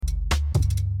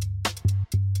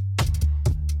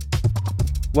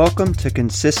Welcome to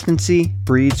Consistency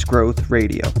Breeds Growth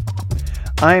Radio.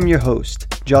 I am your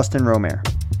host, Justin Romer.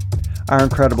 Our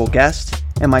incredible guest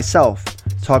and myself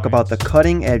talk about the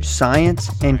cutting-edge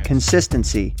science and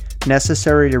consistency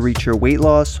necessary to reach your weight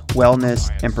loss,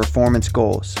 wellness, and performance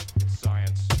goals.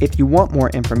 If you want more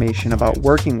information about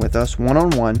working with us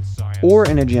one-on-one or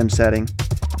in a gym setting,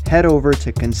 head over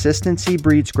to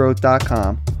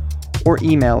consistencybreedsgrowth.com or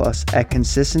email us at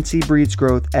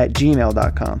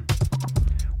consistencybreedsgrowth@gmail.com.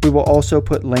 We will also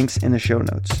put links in the show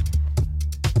notes.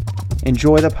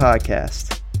 Enjoy the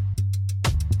podcast.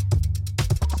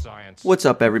 What's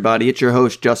up, everybody? It's your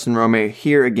host, Justin Romer,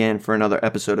 here again for another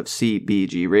episode of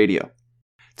CBG Radio.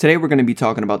 Today, we're going to be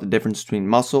talking about the difference between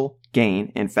muscle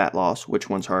gain and fat loss, which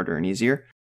one's harder and easier.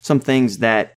 Some things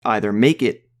that either make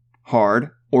it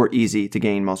hard or easy to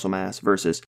gain muscle mass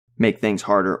versus make things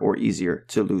harder or easier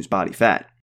to lose body fat,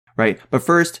 right? But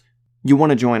first, you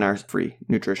want to join our free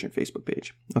nutrition Facebook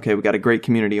page. Okay, we got a great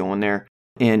community on there,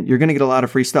 and you're going to get a lot of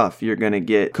free stuff. You're going to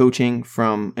get coaching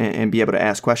from and be able to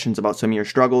ask questions about some of your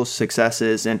struggles,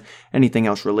 successes, and anything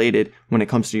else related when it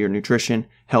comes to your nutrition,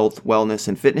 health, wellness,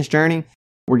 and fitness journey.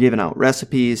 We're giving out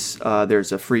recipes.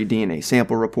 There's a free DNA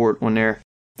sample report on there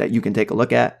that you can take a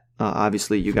look at.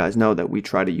 Obviously, you guys know that we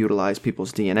try to utilize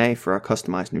people's DNA for our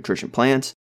customized nutrition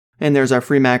plans. And there's our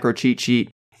free macro cheat sheet.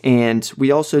 And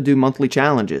we also do monthly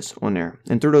challenges on there.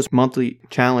 And through those monthly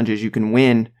challenges, you can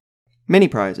win many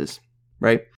prizes,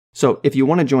 right? So if you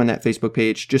want to join that Facebook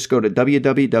page, just go to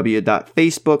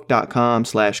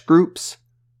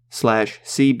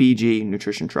www.facebook.com/groups/CBG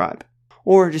Nutrition Tribe.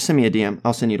 Or just send me a DM.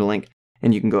 I'll send you the link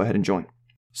and you can go ahead and join.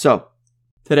 So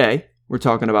today we're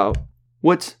talking about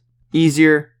what's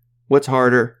easier, what's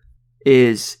harder.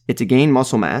 Is it to gain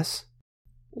muscle mass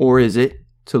or is it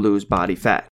to lose body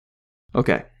fat?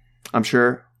 Okay, I'm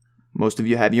sure most of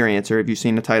you have your answer if you've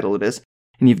seen the title of this,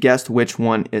 and you've guessed which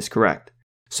one is correct.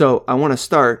 So I want to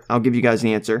start, I'll give you guys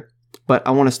the answer, but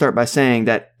I want to start by saying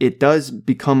that it does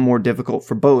become more difficult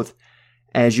for both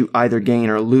as you either gain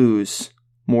or lose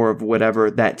more of whatever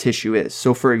that tissue is.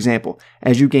 So for example,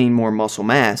 as you gain more muscle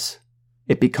mass,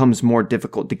 it becomes more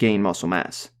difficult to gain muscle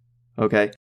mass,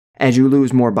 okay? As you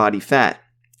lose more body fat,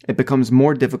 it becomes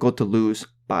more difficult to lose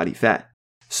body fat.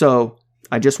 So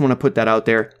I just want to put that out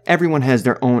there. Everyone has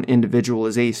their own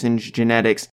individualizations,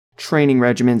 genetics, training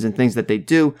regimens, and things that they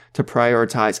do to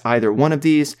prioritize either one of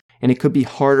these, and it could be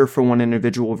harder for one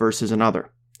individual versus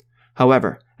another.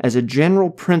 However, as a general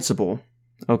principle,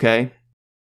 okay,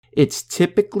 it's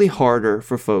typically harder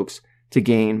for folks to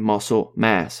gain muscle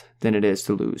mass than it is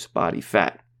to lose body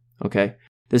fat, okay?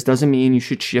 This doesn't mean you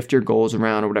should shift your goals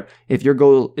around or whatever. If your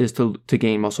goal is to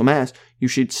gain muscle mass, you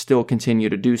should still continue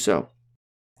to do so,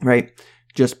 right?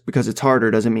 Just because it's harder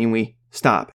doesn't mean we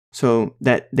stop. So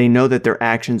that they know that their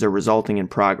actions are resulting in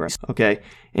progress, okay?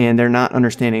 And they're not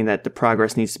understanding that the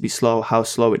progress needs to be slow, how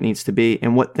slow it needs to be,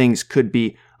 and what things could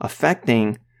be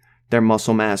affecting their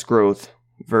muscle mass growth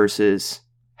versus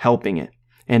helping it.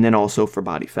 And then also for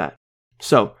body fat.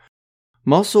 So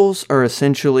muscles are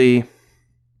essentially,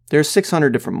 there's 600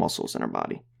 different muscles in our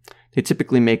body. They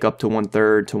typically make up to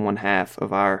 1/3 to 1/2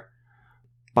 of our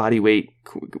body weight,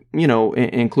 you know,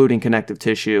 including connective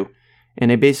tissue, and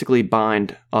they basically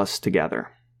bind us together.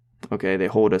 Okay, they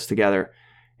hold us together,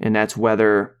 and that's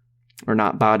whether or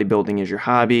not bodybuilding is your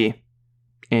hobby,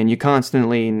 and you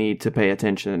constantly need to pay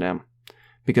attention to them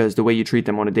because the way you treat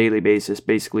them on a daily basis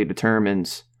basically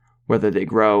determines whether they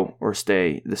grow or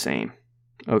stay the same.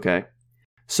 Okay,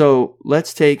 so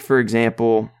let's take, for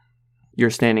example, you're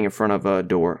standing in front of a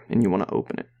door and you want to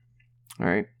open it. All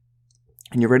right.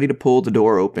 And you're ready to pull the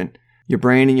door open. Your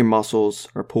brain and your muscles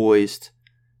are poised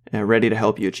and ready to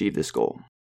help you achieve this goal.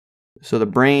 So the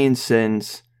brain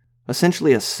sends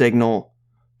essentially a signal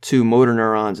to motor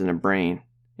neurons in the brain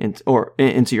or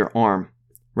into your arm,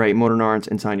 right? Motor neurons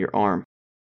inside your arm.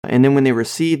 And then when they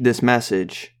receive this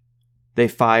message, they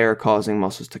fire, causing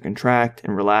muscles to contract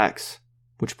and relax,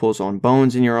 which pulls on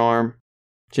bones in your arm,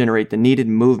 generate the needed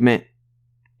movement,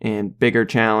 and bigger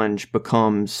challenge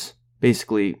becomes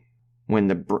basically when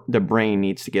the brain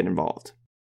needs to get involved.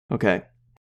 Okay,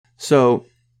 so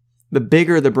the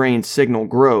bigger the brain signal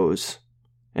grows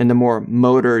and the more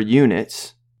motor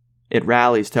units it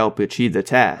rallies to help achieve the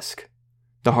task,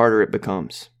 the harder it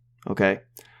becomes. Okay,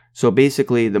 so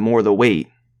basically the more the weight,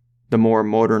 the more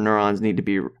motor neurons need to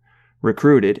be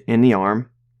recruited in the arm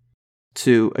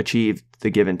to achieve the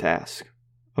given task.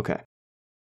 Okay,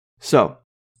 so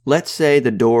let's say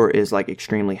the door is like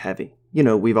extremely heavy. You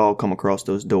know, we've all come across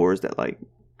those doors that like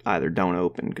either don't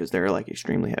open because they're like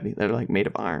extremely heavy. They're like made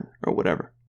of iron or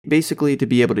whatever. Basically, to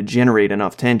be able to generate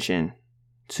enough tension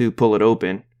to pull it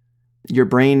open, your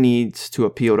brain needs to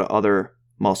appeal to other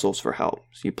muscles for help.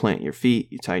 So you plant your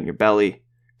feet, you tighten your belly,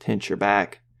 tense your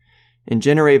back, and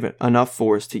generate enough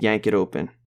force to yank it open.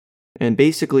 And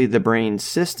basically the brain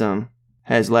system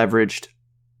has leveraged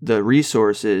the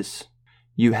resources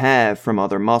you have from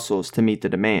other muscles to meet the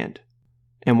demand.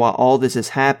 And while all this is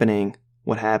happening,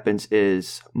 what happens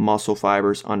is muscle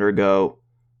fibers undergo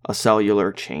a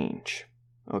cellular change,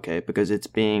 okay? Because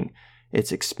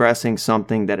it's expressing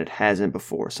something that it hasn't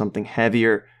before, something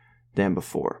heavier than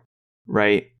before,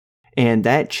 right? And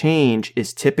that change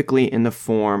is typically in the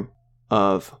form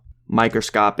of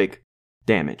microscopic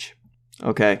damage,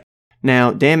 okay?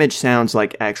 Now, damage sounds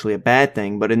like actually a bad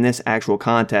thing, but in this actual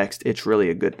context, it's really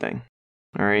a good thing,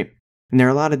 all right? And there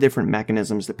are a lot of different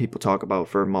mechanisms that people talk about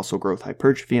for muscle growth,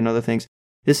 hypertrophy, and other things.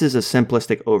 This is a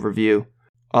simplistic overview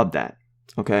of that,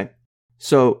 okay?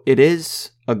 So it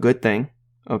is a good thing,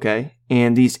 okay?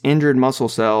 And these injured muscle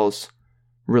cells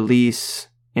release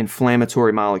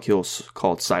inflammatory molecules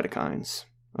called cytokines,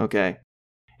 okay?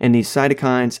 And these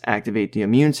cytokines activate the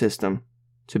immune system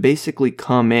to basically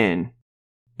come in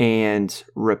and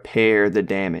repair the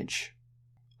damage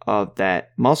of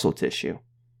that muscle tissue,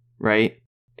 right?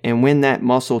 And when that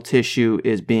muscle tissue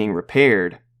is being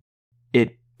repaired,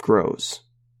 it grows,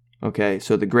 okay?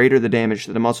 So the greater the damage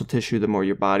to the muscle tissue, the more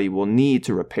your body will need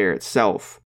to repair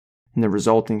itself. And the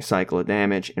resulting cycle of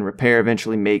damage and repair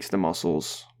eventually makes the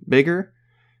muscles bigger,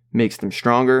 makes them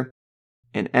stronger,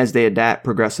 and as they adapt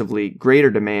progressively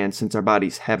greater demand, since our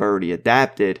bodies have already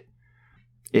adapted,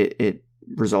 it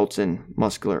results in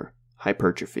muscular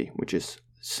hypertrophy, which is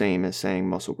the same as saying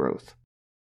muscle growth.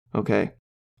 Okay,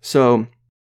 so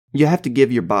you have to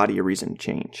give your body a reason to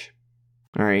change.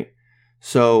 All right,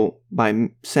 so by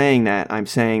saying that, I'm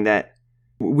saying that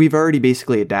we've already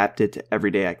basically adapted to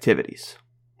everyday activities.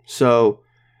 So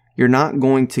you're not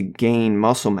going to gain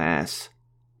muscle mass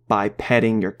by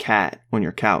petting your cat on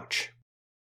your couch,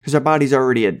 because our body's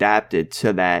already adapted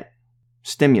to that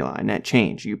stimuli and that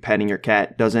change. You petting your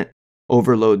cat doesn't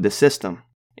overload the system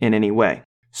in any way.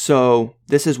 So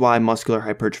this is why muscular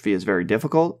hypertrophy is very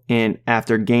difficult. And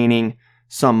after gaining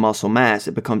some muscle mass,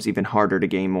 it becomes even harder to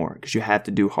gain more because you have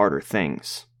to do harder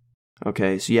things.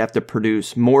 Okay, so you have to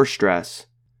produce more stress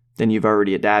than you've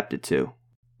already adapted to,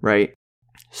 right?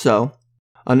 So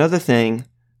another thing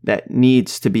that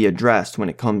needs to be addressed when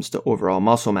it comes to overall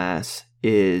muscle mass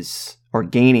or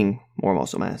gaining more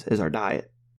muscle mass is our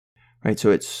diet, right?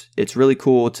 So it's really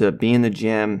cool to be in the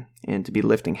gym and to be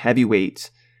lifting heavy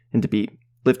weights and to be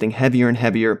lifting heavier and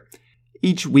heavier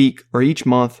each week or each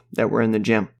month that we're in the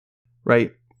gym,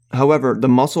 right? However, the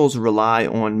muscles rely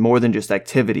on more than just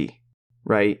activity,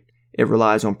 right? It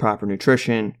relies on proper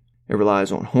nutrition, it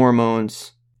relies on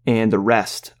hormones, and the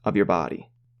rest of your body,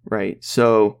 right?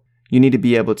 So you need to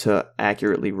be able to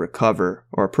accurately recover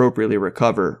or appropriately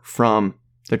recover from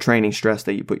the training stress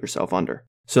that you put yourself under.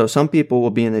 So some people will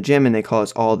be in the gym and they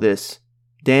cause all this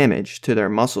damage to their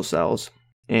muscle cells,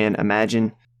 and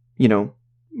imagine,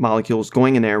 molecules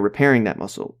going in there repairing that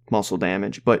muscle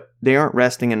damage, but they aren't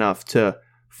resting enough to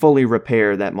fully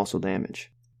repair that muscle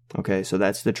damage. Okay, so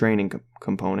that's the training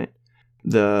component.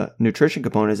 The nutrition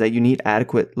component is that you need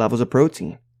adequate levels of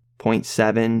protein.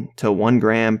 0.7 to 1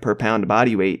 gram per pound of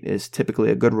body weight is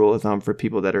typically a good rule of thumb for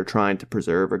people that are trying to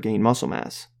preserve or gain muscle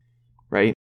mass,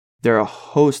 right? There are a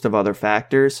host of other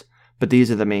factors, but these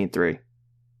are the main three.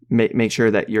 Make sure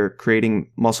that you're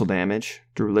creating muscle damage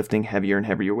through lifting heavier and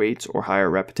heavier weights or higher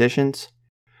repetitions.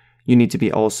 You need to be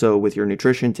also, with your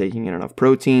nutrition, taking in enough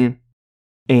protein.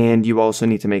 And you also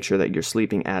need to make sure that you're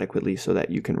sleeping adequately so that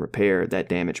you can repair that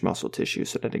damaged muscle tissue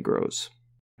so that it grows.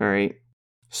 All right.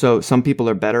 So some people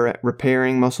are better at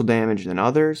repairing muscle damage than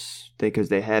others because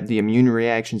they have the immune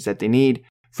reactions that they need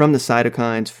from the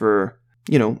cytokines for,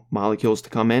 molecules to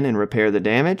come in and repair the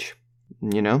damage.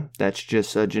 That's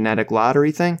just a genetic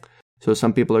lottery thing. So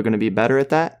some people are going to be better at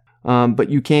that. But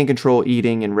you can control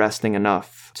eating and resting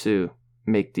enough to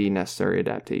make the necessary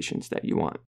adaptations that you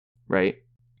want, right?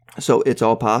 So it's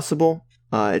all possible.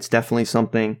 It's definitely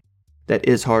something that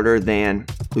is harder than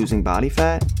losing body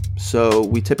fat. So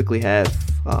we typically have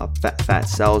fat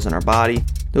cells in our body.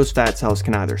 Those fat cells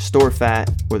can either store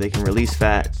fat or they can release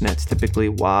fat, and that's typically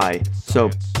why. So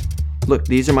look,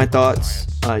 these are my thoughts.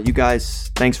 You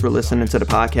guys, thanks for listening to the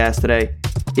podcast today.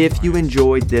 If you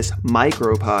enjoyed this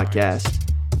micro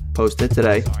podcast, post it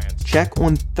today. Check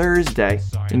on Thursday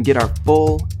and get our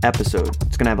full episode.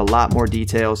 It's going to have a lot more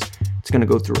details. It's going to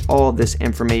go through all of this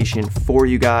information for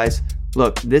you guys.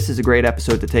 Look, this is a great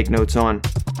episode to take notes on.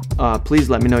 Please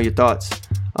let me know your thoughts.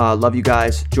 Love you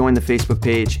guys. Join the Facebook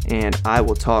page, and I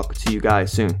will talk to you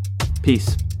guys soon.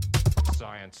 Peace.